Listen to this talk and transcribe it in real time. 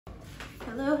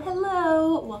Hello,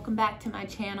 hello. Welcome back to my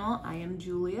channel. I am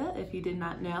Julia, if you did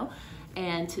not know.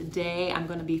 And today I'm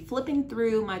going to be flipping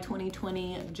through my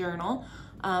 2020 journal.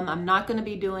 I'm not going to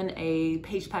be doing a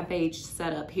page by page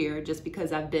setup here just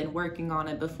because I've been working on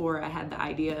it before I had the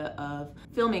idea of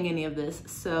filming any of this.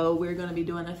 So we're going to be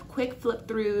doing a quick flip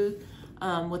through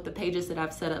with the pages that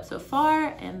I've set up so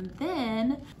far, and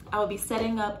then I will be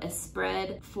setting up a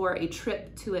spread for a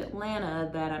trip to Atlanta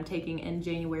that I'm taking in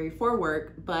January for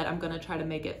work, but I'm gonna try to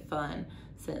make it fun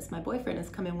since my boyfriend is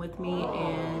coming with me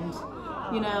and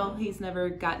you know, he's never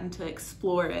gotten to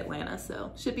explore Atlanta,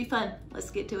 so should be fun. Let's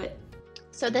get to it.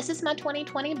 So this is my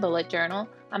 2020 bullet journal.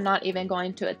 I'm not even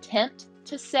going to attempt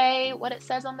to say what it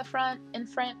says on the front in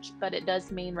French, but it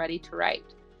does mean ready to write.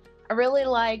 I really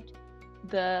liked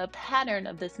the pattern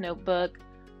of this notebook.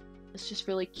 It's just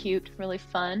really cute, really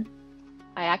fun.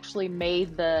 I actually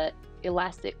made the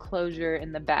elastic closure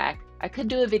in the back. I could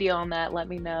do a video on that. Let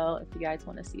me know if you guys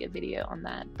want to see a video on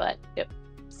that, but it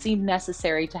seemed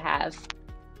necessary to have.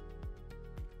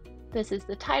 This is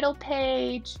the title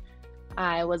page.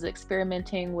 I was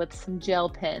experimenting with some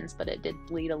gel pens, but it did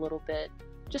bleed a little bit,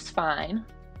 just fine.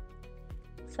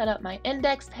 Set up my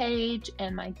index page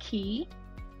and my key.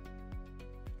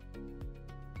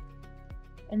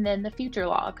 And then the future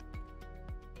log.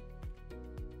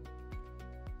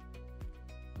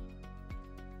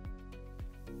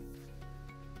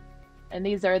 And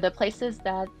these are the places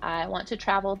that I want to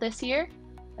travel this year.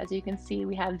 As you can see,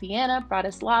 we have Vienna,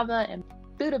 Bratislava, and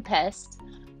Budapest,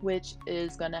 which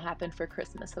is going to happen for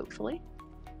Christmas, hopefully.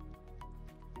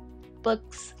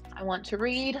 Books I want to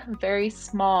read, very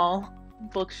small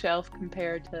bookshelf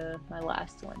compared to my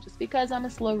last one, just because I'm a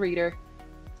slow reader.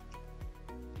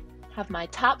 Have my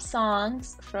top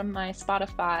songs from my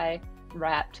Spotify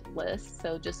Wrapped list,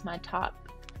 so just my top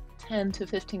 10 to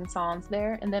 15 songs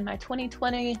there, and then my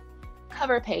 2020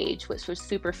 cover page, which was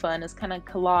super fun. It's kind of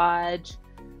collage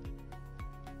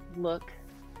look.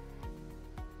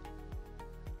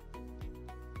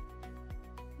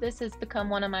 This has become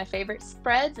one of my favorite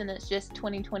spreads, and it's just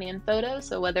 2020 in photos,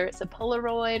 so whether it's a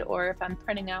Polaroid or if I'm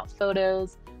printing out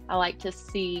photos, I like to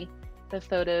see the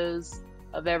photos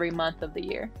of every month of the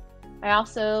year. I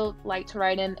also like to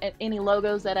write in any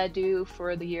logos that I do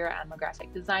for the year. I'm a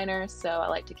graphic designer, so I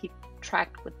like to keep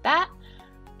track with that.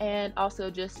 And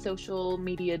also just social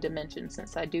media dimension,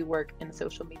 since I do work in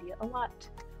social media a lot.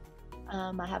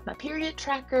 I have my period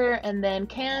tracker, and then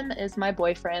Cam is my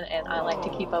boyfriend, and I like to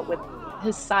keep up with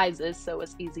his sizes so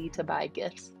it's easy to buy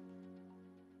gifts.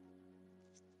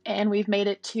 And we've made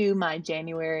it to my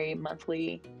January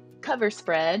monthly cover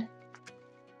spread.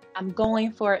 I'm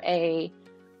going for a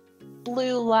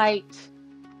blue light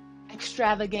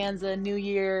extravaganza New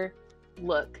Year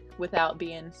look without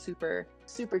being super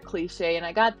cliche, and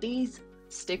I got these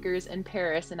stickers in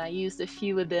Paris, and I used a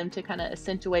few of them to kind of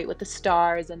accentuate with the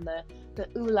stars and the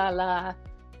ooh la la.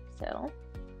 So,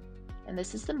 and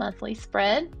this is the monthly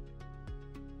spread.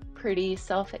 Pretty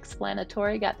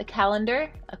self-explanatory. Got the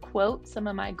calendar, a quote, some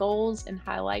of my goals and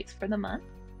highlights for the month.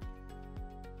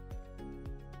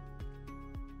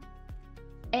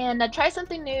 And I try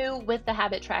something new with the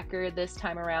habit tracker this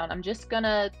time around. I'm just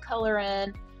gonna color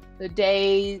in the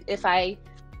day. If I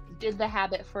did the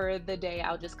habit for the day,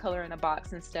 I'll just color in a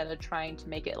box instead of trying to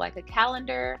make it like a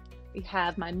calendar. We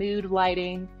have my mood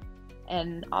lighting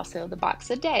and also the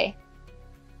box a day.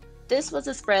 This was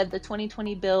a spread, the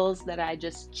 2020 bills, that I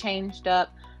just changed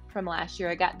up from last year.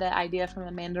 I got the idea from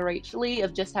Amanda Rachel Lee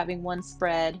of just having one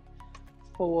spread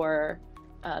for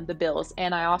the bills,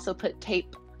 and I also put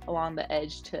tape along the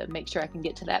edge to make sure I can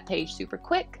get to that page super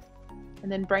quick.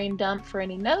 And then brain dump for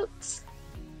any notes.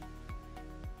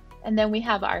 And then we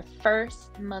have our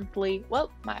first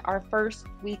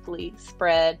weekly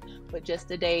spread with just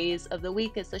the days of the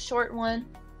week. It's a short one.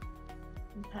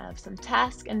 We have some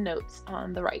tasks and notes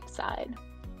on the right side.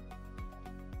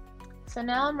 So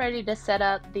now I'm ready to set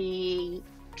up the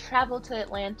travel to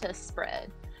Atlanta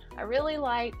spread. I really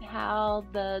liked how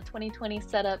the 2020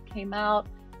 setup came out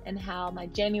and how my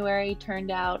January turned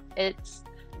out. It's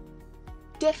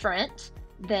different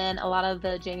than a lot of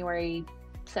the January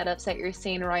setups that you're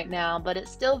seeing right now, but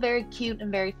it's still very cute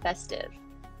and very festive.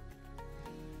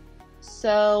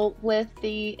 So with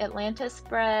the Atlanta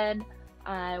spread,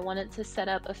 I wanted to set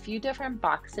up a few different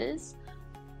boxes.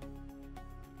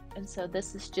 And so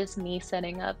this is just me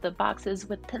setting up the boxes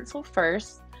with pencil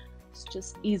first. It's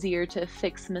just easier to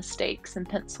fix mistakes in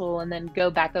pencil and then go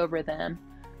back over them.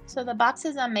 So the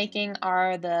boxes I'm making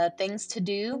are the things to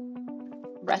do,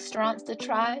 restaurants to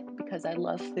try because I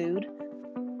love food,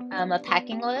 a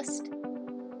packing list,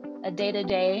 a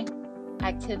day-to-day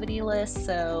activity list,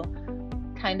 so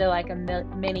kind of like a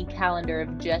mini calendar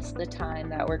of just the time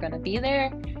that we're going to be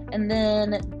there, and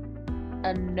then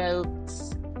a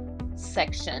notes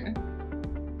section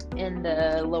in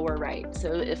the lower right.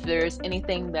 So if there's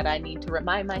anything that I need to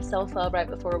remind myself of right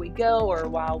before we go or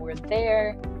while we're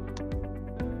there,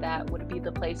 that would be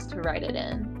the place to write it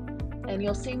in. And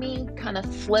you'll see me kind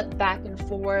of flip back and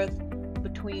forth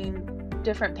between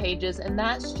different pages, and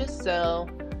that's just so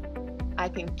I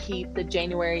can keep the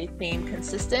January theme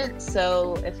consistent.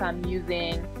 So if I'm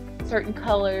using certain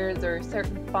colors or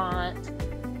certain font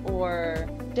or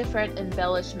different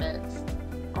embellishments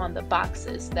on the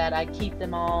boxes, that I keep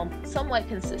them all somewhat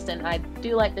consistent. I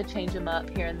do like to change them up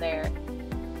here and there,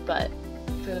 but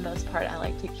for the most part I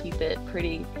like to keep it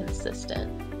pretty consistent.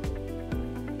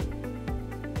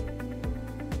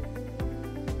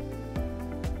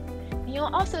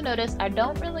 You'll also notice I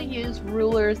don't really use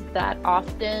rulers that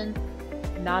often,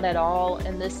 not at all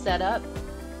in this setup,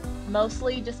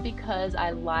 mostly just because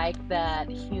I like that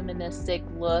humanistic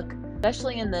look,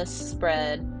 especially in this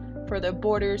spread, for the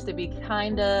borders to be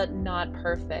kinda not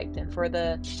perfect and for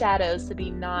the shadows to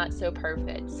be not so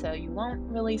perfect. So you won't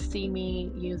really see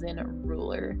me using a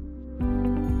ruler.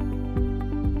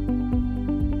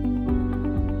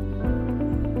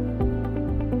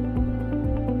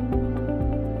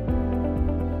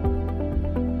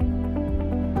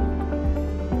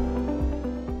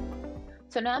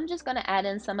 So now I'm just going to add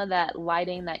in some of that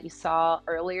lighting that you saw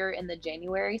earlier in the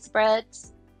January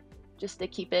spreads, just to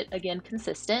keep it, again,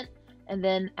 consistent, and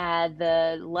then add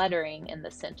the lettering in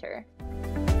the center.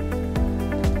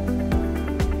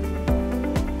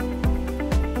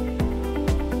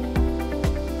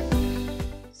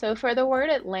 So for the word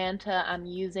Atlanta, I'm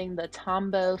using the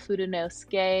Tombow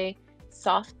Fudenosuke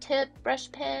soft tip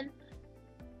brush pen.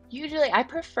 Usually I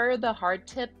prefer the hard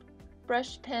tip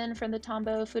brush pen from the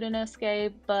Tombow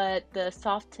Fudenosuke, but the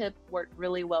soft tip worked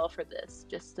really well for this.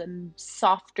 Just a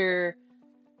softer,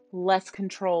 less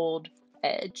controlled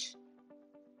edge.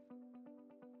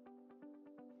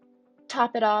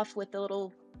 Top it off with a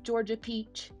little Georgia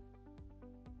peach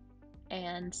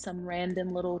and some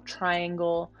random little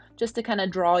triangle just to kind of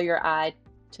draw your eye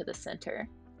to the center.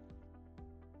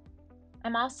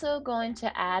 I'm also going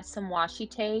to add some washi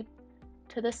tape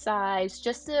to the sides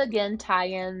just to again tie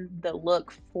in the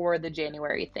look for the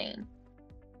January theme.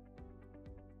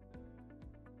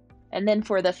 And then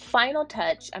for the final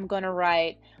touch, I'm going to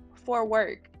write "for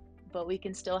work, but we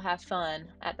can still have fun"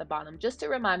 at the bottom, just to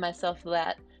remind myself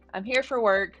that I'm here for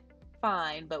work,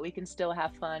 fine, but we can still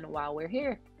have fun while we're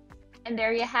here. And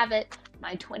there you have it,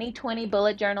 my 2020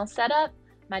 bullet journal setup,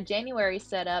 my January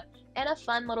setup, and a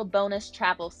fun little bonus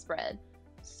travel spread.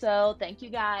 So thank you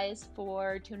guys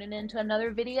for tuning in to another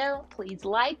video. Please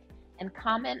like and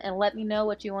comment and let me know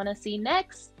what you want to see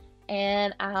next,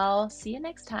 and I'll see you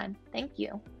next time. Thank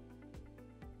you.